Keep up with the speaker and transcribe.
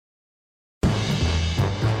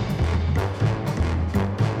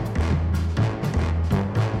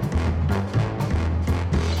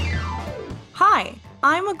Hi,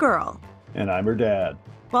 I'm a girl. And I'm her dad.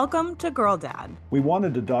 Welcome to GirlDad. We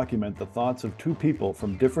wanted to document the thoughts of two people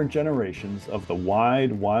from different generations of the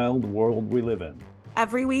wide, wild world we live in.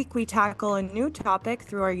 Every week we tackle a new topic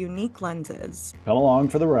through our unique lenses. Come along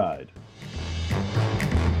for the ride.